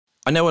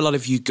I know a lot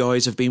of you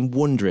guys have been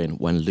wondering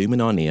when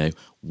Luminar NEO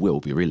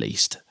will be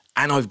released,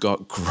 and I've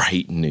got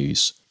great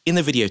news. In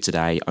the video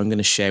today, I'm going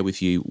to share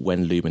with you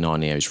when Luminar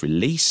NEO is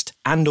released,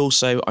 and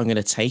also I'm going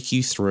to take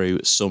you through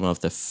some of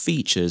the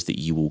features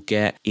that you will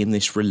get in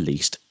this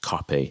released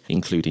copy,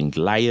 including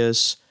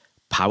layers,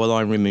 power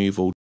line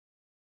removal,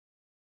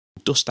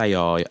 dust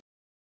AI,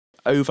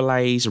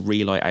 overlays,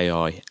 relight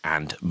AI,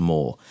 and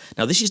more.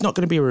 Now, this is not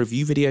going to be a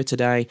review video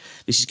today.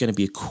 This is going to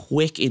be a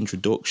quick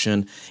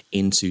introduction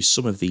into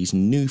some of these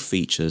new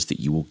features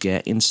that you will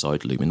get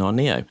inside Luminar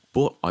NEO.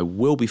 But I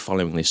will be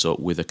following this up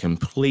with a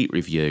complete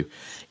review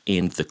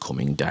in the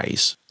coming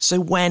days. So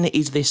when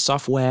is this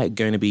software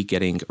going to be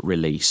getting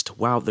released?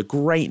 Well, the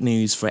great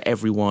news for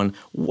everyone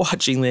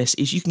watching this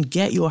is you can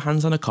get your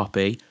hands on a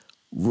copy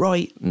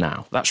right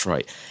now. That's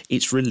right.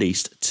 It's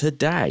released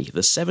today,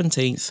 the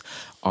 17th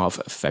of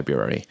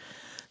February.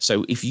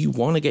 So if you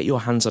want to get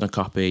your hands on a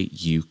copy,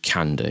 you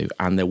can do.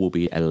 And there will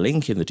be a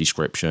link in the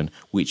description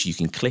which you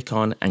can click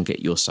on and get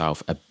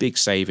yourself a big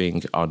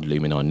saving on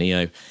Luminar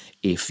NEO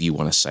if you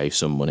want to save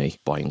some money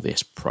buying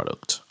this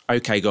product.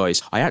 Okay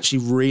guys, I actually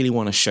really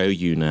want to show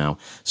you now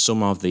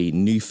some of the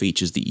new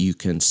features that you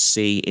can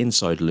see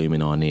inside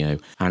Luminar NEO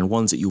and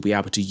ones that you'll be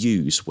able to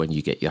use when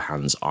you get your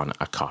hands on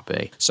a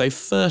copy. So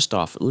first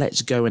off,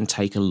 let's go and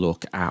take a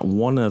look at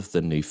one of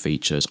the new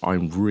features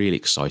I'm really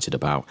excited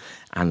about,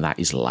 and that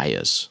is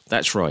layers.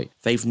 That's right,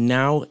 they've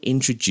now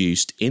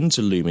introduced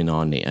into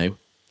Luminar NEO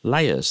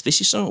layers.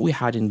 This is something we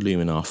had in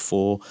Luminar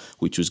 4,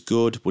 which was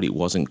good, but it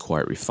wasn't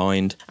quite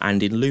refined.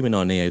 And in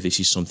Luminar NEO, this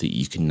is something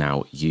you can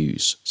now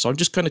use. So I'm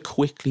just going to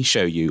quickly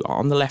show you.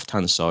 On the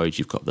left-hand side,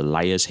 you've got the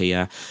layers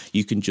here.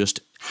 You can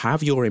just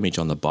have your image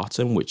on the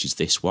bottom, which is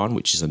this one,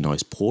 which is a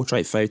nice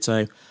portrait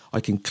photo. I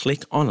can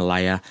click on a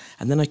layer,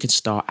 and then I can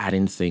start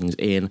adding things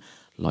in,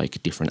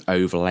 like different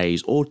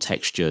overlays or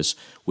textures,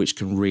 which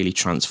can really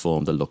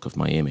transform the look of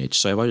my image.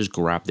 So if I just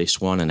grab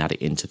this one and add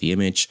it into the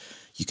image,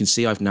 you can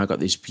see I've now got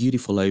this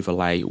beautiful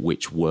overlay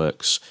which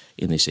works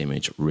in this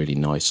image really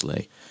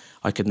nicely.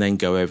 I can then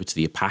go over to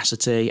the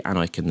opacity and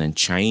I can then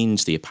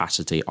change the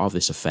opacity of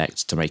this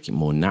effect to make it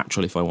more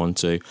natural if I want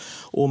to,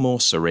 or more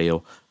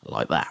surreal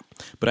like that.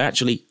 But I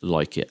actually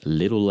like it a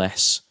little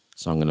less,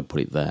 so I'm going to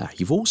put it there.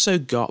 You've also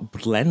got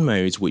blend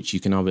modes, which you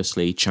can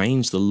obviously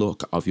change the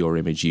look of your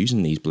image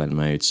using these blend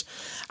modes.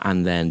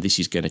 And then this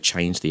is going to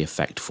change the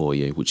effect for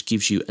you, which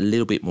gives you a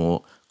little bit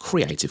more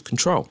creative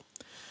control.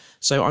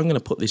 So I'm going to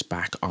put this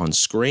back on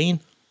screen.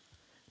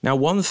 Now,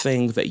 one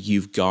thing that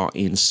you've got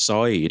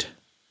inside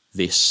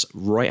this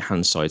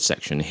right-hand side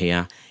section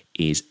here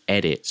is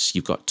edits.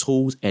 You've got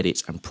tools,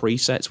 edits, and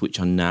presets,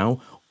 which are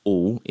now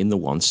all in the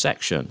one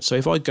section. So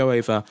if I go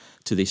over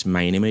to this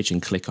main image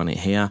and click on it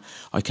here,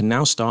 I can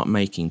now start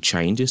making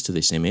changes to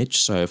this image.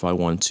 So if I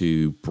want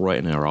to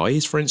brighten her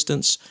eyes, for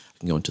instance, I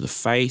can go into the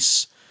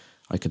face.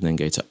 I can then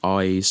go to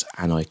eyes,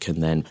 and I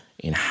can then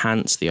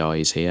enhance the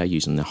eyes here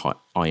using the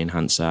eye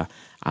enhancer,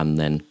 and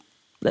then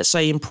let's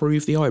say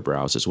improve the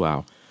eyebrows as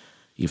well,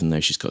 even though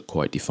she's got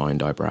quite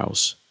defined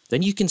eyebrows.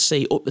 Then you can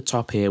see up the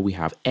top here we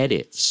have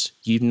edits.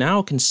 You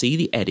now can see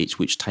the edits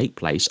which take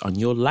place on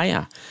your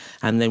layer,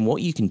 and then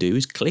what you can do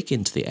is click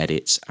into the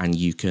edits and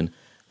you can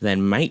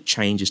then make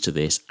changes to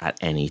this at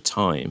any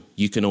time.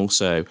 You can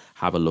also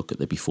have a look at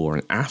the before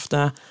and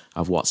after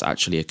of what's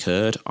actually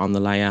occurred on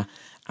the layer,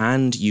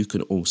 and you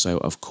can also,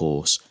 of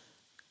course,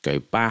 go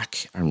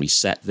back and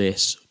reset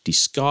this,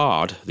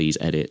 discard these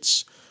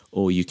edits,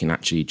 or you can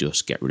actually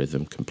just get rid of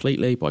them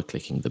completely by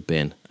clicking the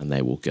bin and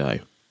they will go.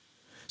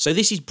 So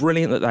this is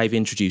brilliant that they've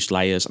introduced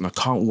layers, and I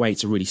can't wait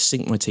to really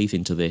sink my teeth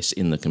into this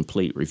in the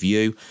complete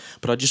review,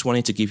 but I just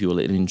wanted to give you a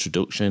little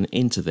introduction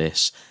into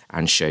this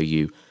and show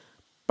you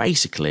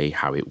basically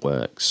how it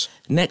works.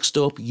 Next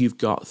up, you've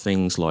got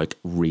things like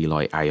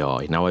Relight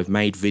AI. Now, I've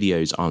made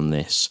videos on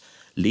this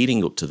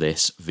leading up to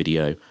this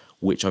video,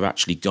 which I've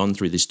actually gone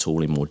through this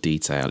tool in more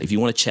detail. If you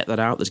want to check that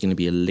out, there's going to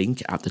be a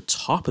link at the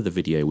top of the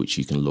video which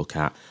you can look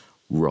at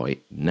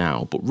right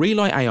now. But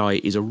Relight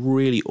AI is a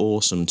really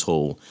awesome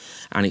tool,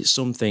 and it's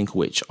something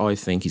which I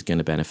think is going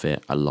to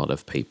benefit a lot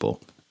of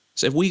people.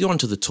 So if we go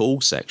onto the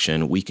tools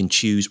section, we can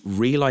choose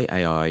Relight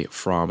AI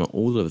from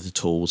all of the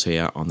tools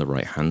here on the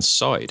right hand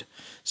side.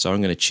 So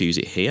I'm going to choose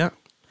it here.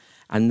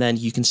 And then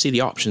you can see the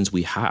options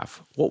we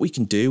have. What we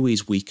can do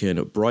is we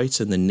can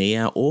brighten the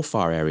near or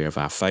far area of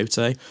our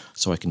photo.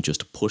 So I can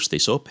just push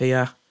this up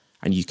here,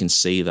 and you can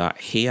see that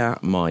here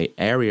my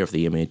area of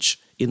the image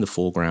in the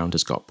foreground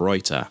has got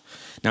brighter.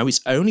 Now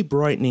it's only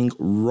brightening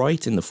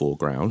right in the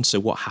foreground. So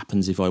what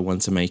happens if I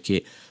want to make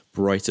it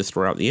brighter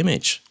throughout the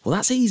image? Well,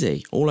 that's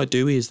easy. All I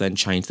do is then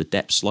change the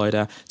depth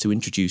slider to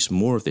introduce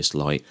more of this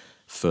light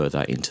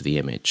further into the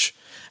image.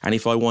 And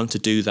if I want to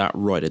do that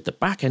right at the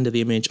back end of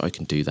the image, I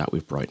can do that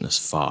with brightness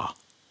far.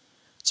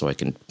 So I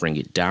can bring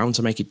it down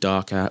to make it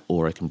darker,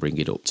 or I can bring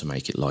it up to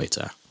make it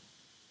lighter.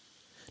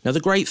 Now, the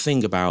great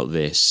thing about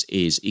this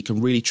is it can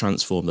really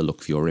transform the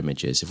look of your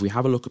images. If we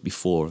have a look at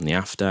before and the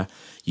after,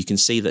 you can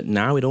see that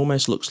now it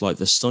almost looks like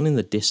the sun in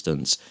the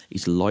distance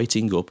is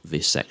lighting up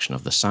this section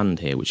of the sand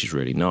here, which is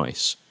really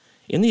nice.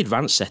 In the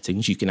advanced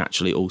settings, you can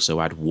actually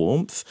also add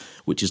warmth,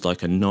 which is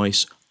like a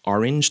nice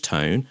orange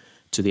tone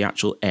to the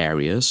actual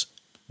areas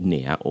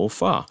near or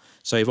far.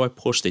 So if I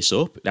push this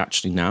up, it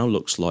actually now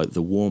looks like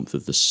the warmth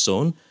of the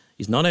sun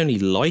is not only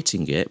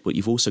lighting it, but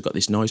you've also got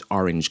this nice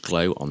orange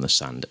glow on the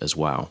sand as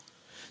well.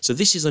 So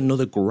this is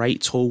another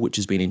great tool which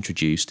has been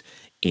introduced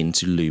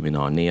into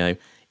Luminar NEO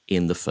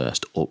in the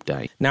first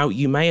update. Now,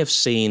 you may have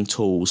seen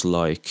tools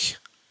like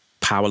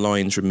power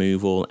lines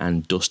removal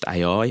and dust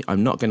AI.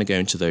 I'm not going to go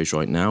into those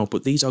right now,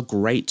 but these are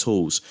great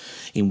tools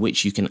in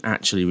which you can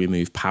actually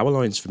remove power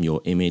lines from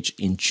your image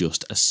in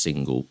just a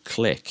single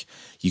click.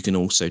 You can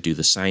also do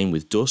the same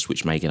with dust,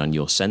 which may get on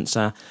your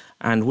sensor.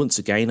 And once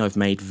again, I've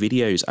made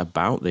videos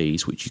about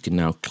these, which you can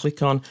now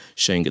click on,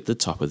 showing at the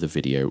top of the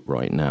video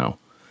right now.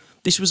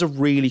 This was a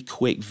really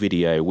quick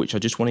video, which I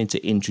just wanted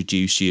to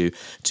introduce you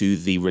to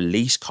the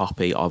release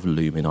copy of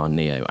Luminar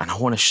NEO. And I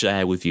want to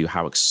share with you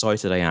how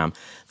excited I am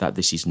that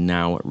this is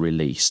now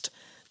released.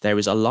 There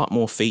is a lot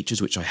more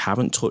features which I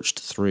haven't touched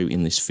through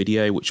in this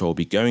video, which I'll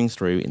be going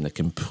through in the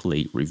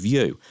complete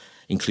review,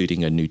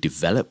 including a new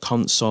develop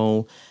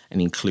console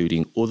and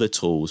including other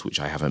tools which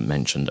I haven't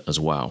mentioned as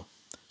well.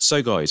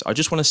 So guys, I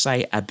just want to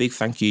say a big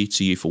thank you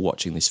to you for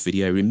watching this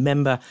video.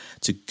 Remember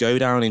to go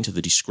down into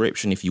the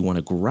description if you want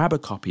to grab a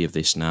copy of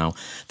this now.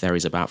 There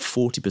is about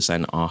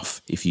 40%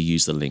 off if you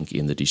use the link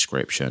in the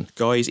description.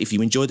 Guys, if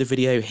you enjoyed the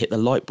video, hit the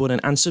like button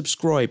and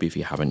subscribe if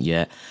you haven't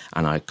yet.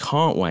 And I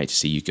can't wait to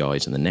see you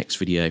guys in the next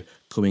video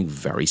coming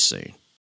very soon.